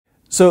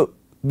So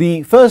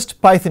the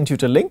first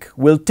PythonTutor link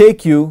will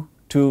take you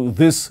to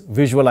this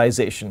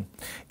visualization.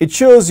 It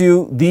shows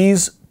you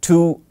these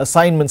two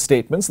assignment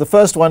statements. The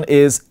first one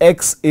is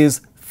x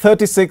is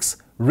 36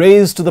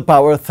 raised to the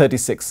power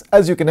 36.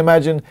 As you can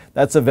imagine,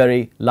 that's a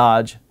very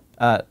large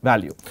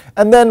value.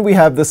 And then we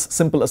have this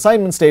simple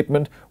assignment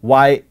statement,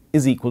 y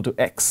is equal to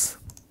x.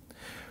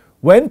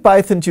 When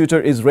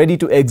PythonTutor is ready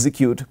to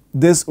execute,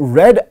 this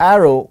red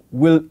arrow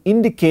will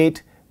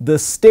indicate the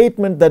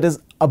statement that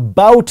is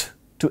about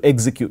to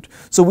execute.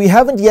 So we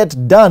haven't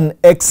yet done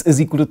x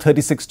is equal to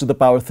 36 to the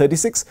power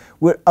 36.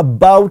 We're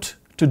about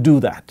to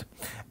do that.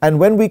 And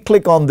when we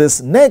click on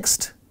this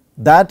next,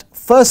 that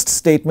first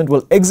statement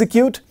will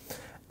execute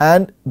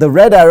and the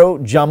red arrow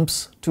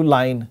jumps to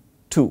line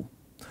 2.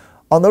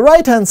 On the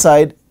right hand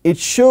side, it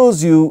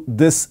shows you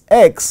this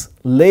x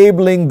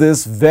labeling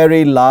this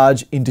very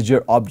large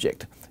integer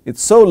object.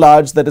 It's so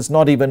large that it's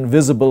not even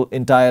visible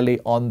entirely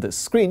on this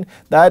screen.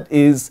 That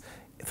is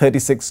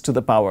 36 to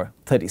the power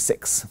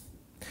 36.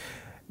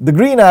 The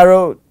green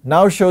arrow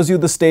now shows you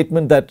the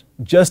statement that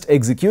just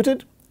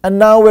executed, and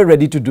now we're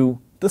ready to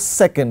do the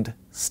second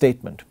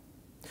statement.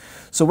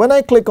 So when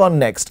I click on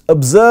next,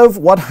 observe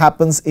what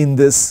happens in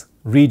this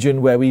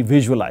region where we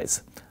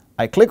visualize.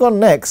 I click on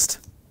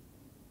next,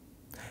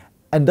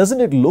 and doesn't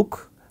it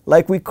look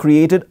like we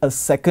created a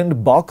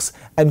second box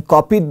and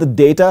copied the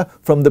data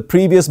from the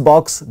previous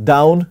box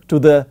down to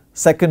the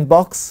second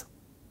box?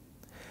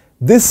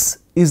 This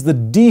is the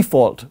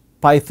default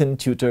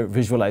PythonTutor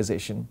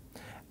visualization,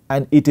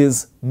 and it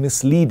is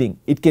misleading.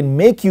 It can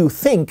make you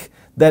think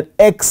that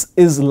x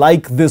is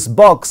like this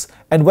box,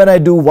 and when I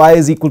do y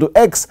is equal to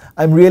x,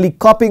 I'm really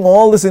copying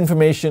all this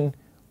information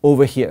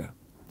over here.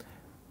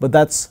 But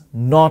that's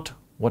not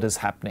what is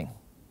happening.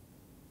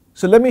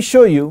 So let me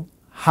show you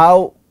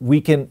how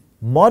we can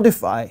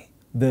modify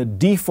the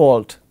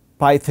default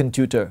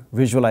PythonTutor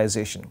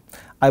visualization.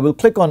 I will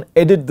click on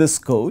Edit this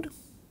code.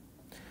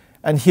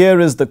 And here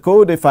is the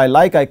code. If I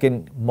like, I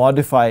can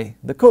modify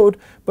the code,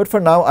 but for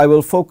now I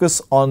will focus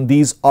on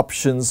these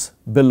options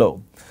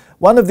below.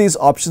 One of these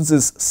options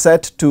is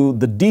set to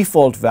the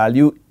default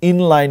value,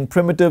 inline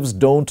primitives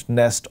don't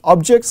nest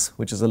objects,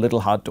 which is a little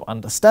hard to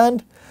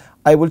understand.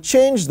 I will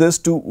change this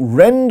to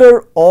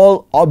render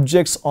all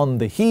objects on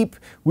the heap,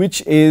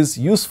 which is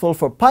useful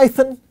for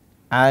Python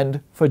and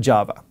for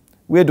Java.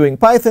 We're doing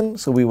Python,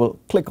 so we will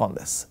click on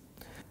this.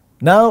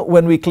 Now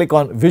when we click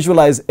on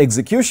Visualize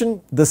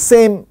Execution, the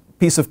same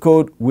piece of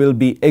code will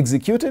be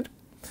executed,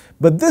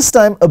 but this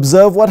time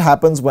observe what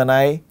happens when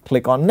I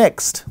click on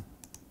Next.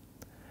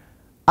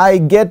 I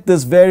get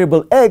this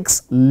variable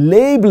x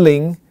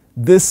labeling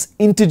this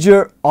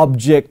integer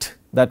object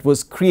that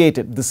was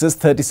created. This is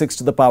 36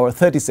 to the power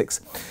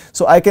 36.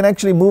 So I can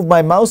actually move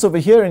my mouse over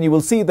here and you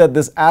will see that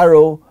this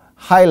arrow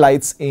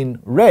highlights in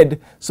red,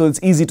 so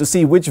it's easy to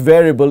see which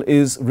variable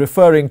is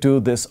referring to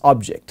this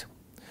object.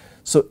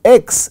 So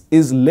x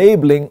is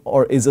labeling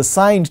or is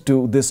assigned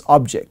to this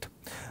object.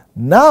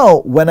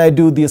 Now when I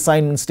do the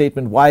assignment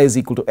statement y is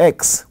equal to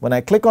x, when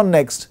I click on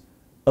next,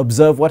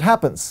 observe what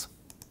happens.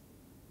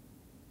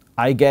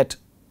 I get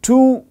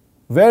two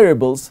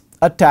variables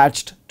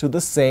attached to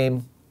the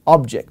same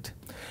object.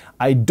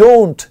 I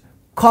don't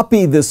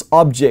copy this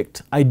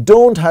object. I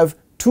don't have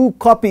two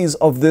copies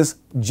of this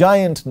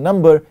giant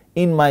number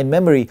in my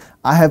memory.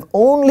 I have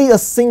only a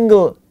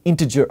single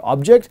integer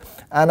object,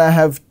 and I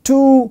have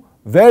two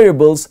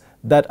variables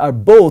that are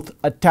both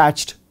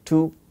attached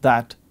to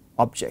that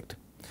object.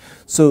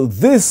 So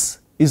this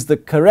is the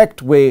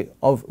correct way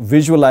of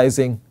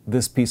visualizing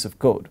this piece of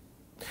code.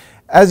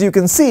 As you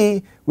can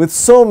see, with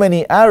so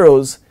many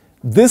arrows,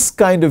 this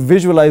kind of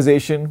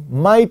visualization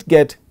might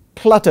get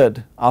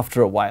cluttered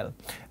after a while.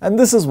 And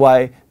this is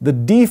why the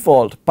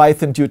default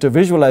PythonTutor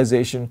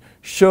visualization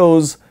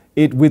shows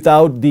it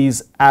without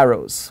these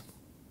arrows.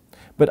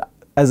 But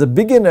as a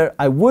beginner,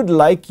 I would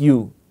like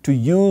you to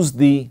use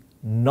the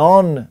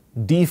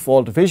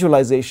non-default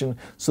visualization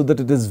so that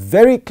it is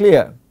very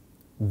clear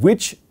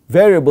which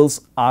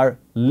variables are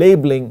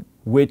labeling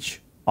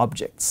which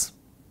objects.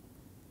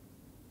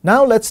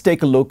 Now let's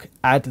take a look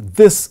at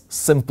this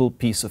simple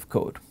piece of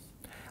code.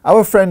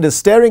 Our friend is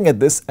staring at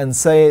this and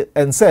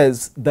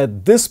says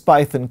that this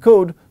Python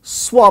code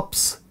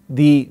swaps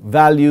the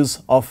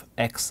values of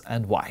x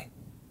and y.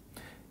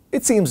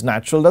 It seems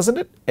natural, doesn't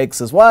it?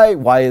 X is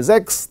y is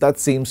x, that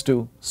seems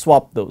to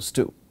swap those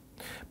two.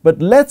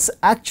 But let's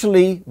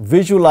actually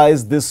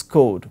visualize this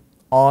code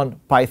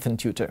on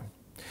PythonTutor.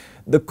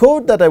 The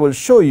code that I will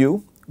show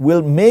you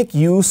will make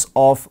use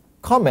of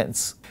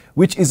comments,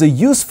 which is a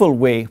useful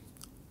way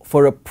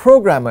for a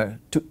programmer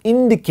to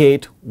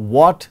indicate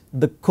what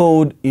the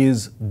code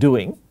is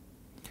doing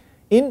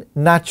in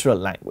natural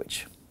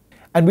language.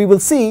 And we will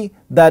see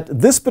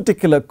that this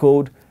particular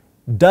code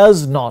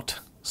does not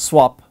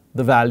swap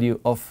the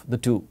value of the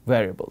two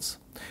variables.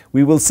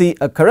 We will see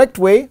a correct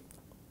way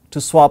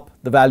to swap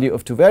the value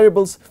of two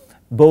variables,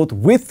 both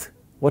with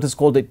what is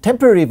called a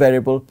temporary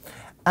variable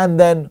and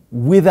then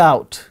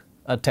without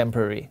a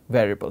temporary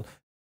variable.